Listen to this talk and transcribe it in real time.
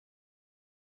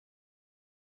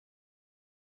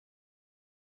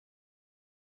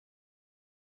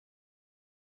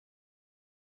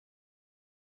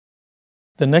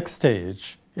The next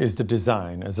stage is the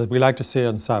design, as we like to say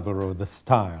on Savile Row, the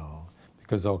style,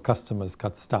 because our customers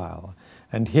cut style.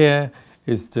 And here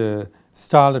is the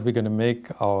style that we're going to make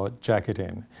our jacket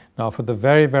in. Now, for the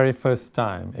very, very first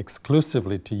time,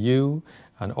 exclusively to you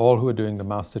and all who are doing the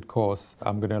mastered course,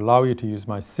 I'm going to allow you to use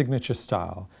my signature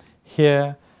style.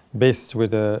 Here, based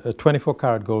with a 24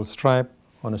 karat gold stripe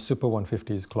on a Super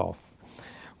 150s cloth.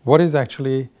 What is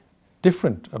actually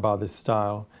different about this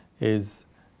style is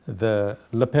the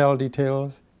lapel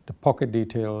details, the pocket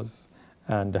details,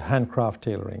 and the handcraft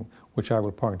tailoring, which I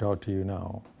will point out to you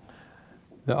now.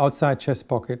 The outside chest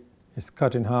pocket is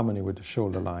cut in harmony with the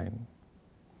shoulder line.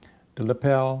 The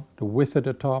lapel, the width at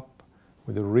the top,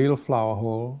 with a real flower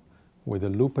hole, with a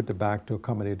loop at the back to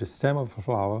accommodate the stem of a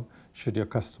flower, should your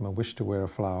customer wish to wear a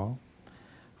flower,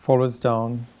 follows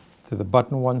down to the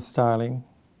button one styling,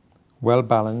 well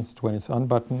balanced when it's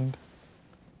unbuttoned,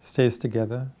 stays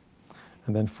together,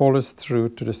 and then follows through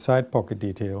to the side pocket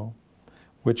detail,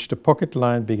 which the pocket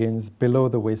line begins below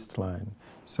the waistline.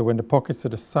 So when the pockets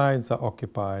at the sides are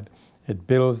occupied, it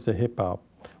builds the hip up.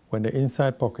 When the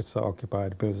inside pockets are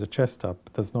occupied, it builds the chest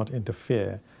up, does not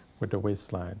interfere with the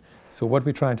waistline. So what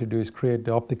we're trying to do is create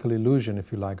the optical illusion,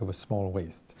 if you like, of a small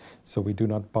waist. So we do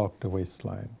not bulk the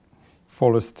waistline.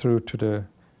 Follows through to the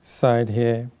side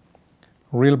here,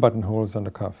 real buttonholes on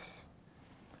the cuffs.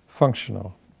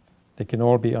 Functional. They can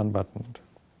all be unbuttoned.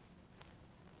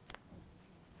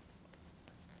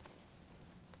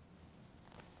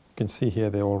 You can see here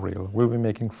they're all real. We'll be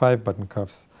making 5 button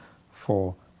cuffs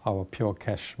for our pure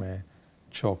cashmere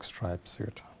chalk stripe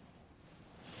suit.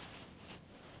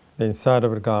 The inside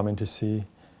of the garment, you see a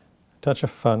touch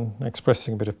of fun,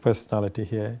 expressing a bit of personality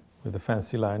here with the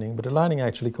fancy lining, but the lining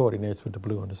actually coordinates with the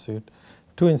blue on the suit.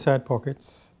 2 inside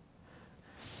pockets.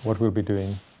 What we'll be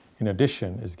doing in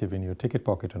addition is giving you a ticket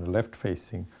pocket on the left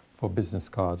facing for business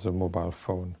cards or mobile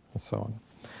phone and so on.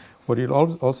 What you'll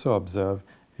also observe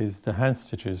is the hand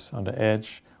stitches on the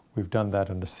edge. We've done that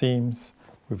on the seams.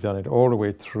 We've done it all the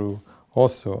way through,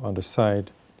 also on the side,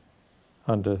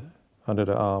 under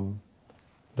the arm,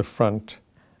 the front,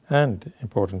 and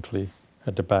importantly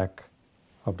at the back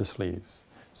of the sleeves.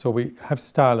 So we have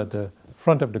style at the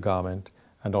front of the garment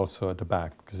and also at the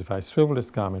back, because if I swivel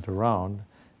this garment around,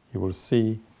 you will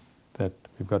see that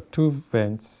we've got 2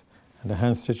 vents and the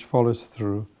hand stitch follows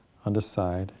through on the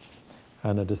side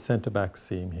and at the center back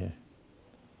seam here.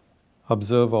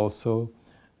 Observe also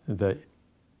the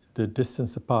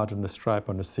distance apart on the stripe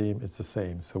on the seam is the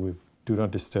same, so we do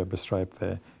not disturb the stripe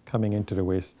there, coming into the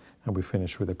waist, and we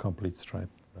finish with a complete stripe.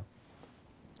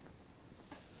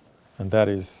 And that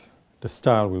is the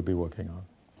style we'll be working on.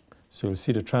 So you'll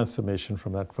see the transformation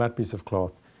from that flat piece of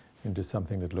cloth into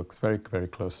something that looks very, very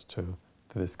close to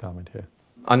this garment here.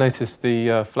 I noticed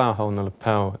the flower hole in the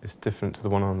lapel is different to the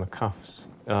one on the cuffs.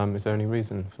 Is there any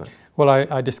reason for that? Well,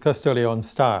 I discussed earlier on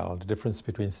style. The difference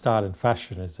between style and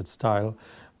fashion is that style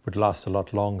would last a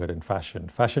lot longer than fashion.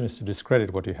 Fashion is to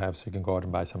discredit what you have so you can go out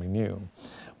and buy something new.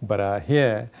 But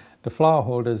here, the flower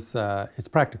hole is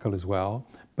practical as well,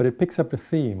 but it picks up the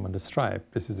theme on the stripe.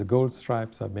 This is a gold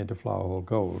stripe, so I've made the flower hole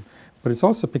gold. But it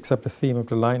also picks up the theme of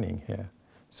the lining here.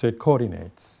 So it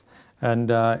coordinates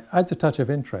and adds a touch of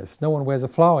interest. No one wears a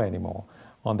flower anymore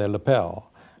on their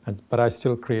lapel, but I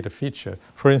still create a feature.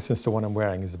 For instance, the one I'm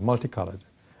wearing is multicolored.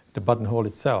 The buttonhole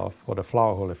itself, or the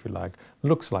flower hole if you like,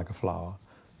 looks like a flower,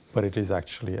 but it is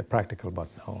actually a practical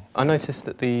buttonhole. I noticed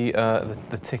that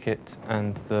the ticket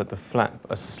and the flap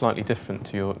are slightly different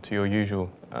to your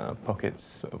usual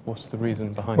pockets. What's the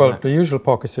reason behind that? Well, the usual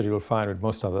pockets that you'll find with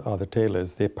most other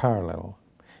tailors, they're parallel.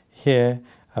 Here,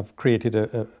 I've created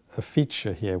a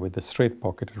feature here with the straight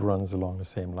pocket that runs along the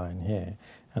same line here,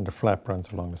 and the flap runs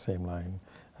along the same line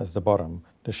as the bottom.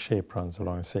 The shape runs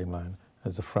along the same line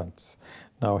as the fronts.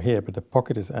 Now here, but the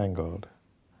pocket is angled,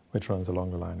 which runs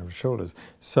along the line of the shoulders.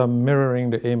 So I'm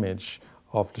mirroring the image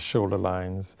of the shoulder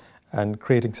lines and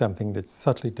creating something that's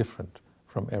subtly different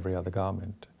from every other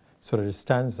garment, so that it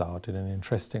stands out in an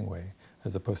interesting way,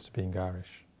 as opposed to being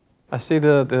garish. I see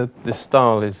the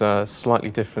style is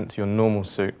slightly different to your normal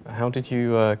suit. How did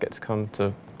you get to come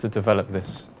to develop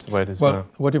this to where it is now? Well,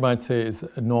 what you might say is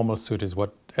a normal suit is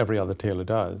what every other tailor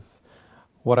does.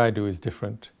 What I do is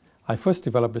different. I first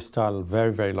developed this style a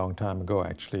very, very long time ago,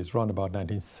 actually. It's around about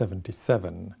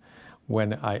 1977,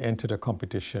 when I entered a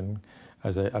competition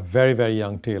as a very, very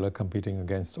young tailor competing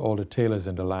against all the tailors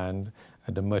in the land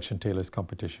at the Merchant Tailors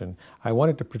competition. I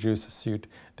wanted to produce a suit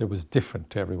that was different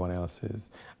to everyone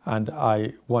else's. And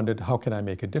I wondered, how can I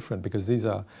make it different? Because these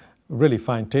are really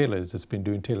fine tailors that's been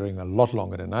doing tailoring a lot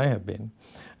longer than I have been.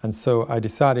 And so I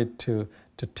decided to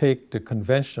take the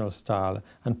conventional style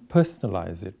and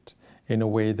personalize it in a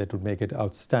way that would make it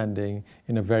outstanding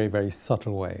in a very, very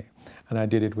subtle way. And I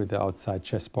did it with the outside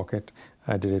chest pocket.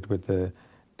 I did it with the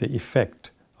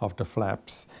effect of the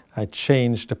flaps. I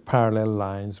changed the parallel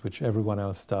lines, which everyone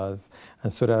else does,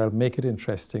 and so that I'll make it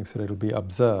interesting, so that it'll be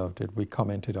observed, it'll be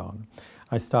commented on.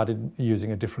 I started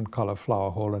using a different color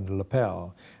flower hole on the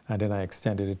lapel, and then I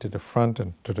extended it to the front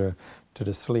and to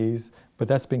the sleeves, but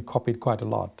that's been copied quite a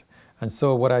lot. And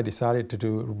so what I decided to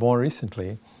do more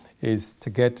recently is to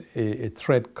get a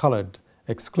thread colored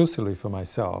exclusively for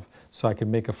myself, so I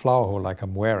can make a flower hole like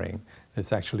I'm wearing.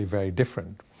 It's actually very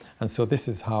different. And so this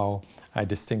is how I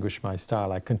distinguish my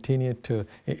style. I continue to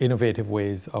innovative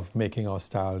ways of making our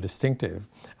style distinctive.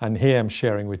 And here I'm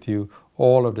sharing with you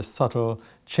all of the subtle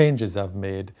changes I've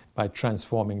made by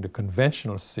transforming the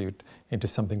conventional suit into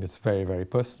something that's very, very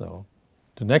personal.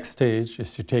 The next stage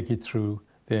is to take you through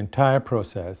the entire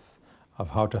process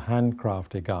of how to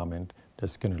handcraft a garment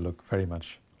that's going to look very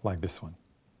much like this one.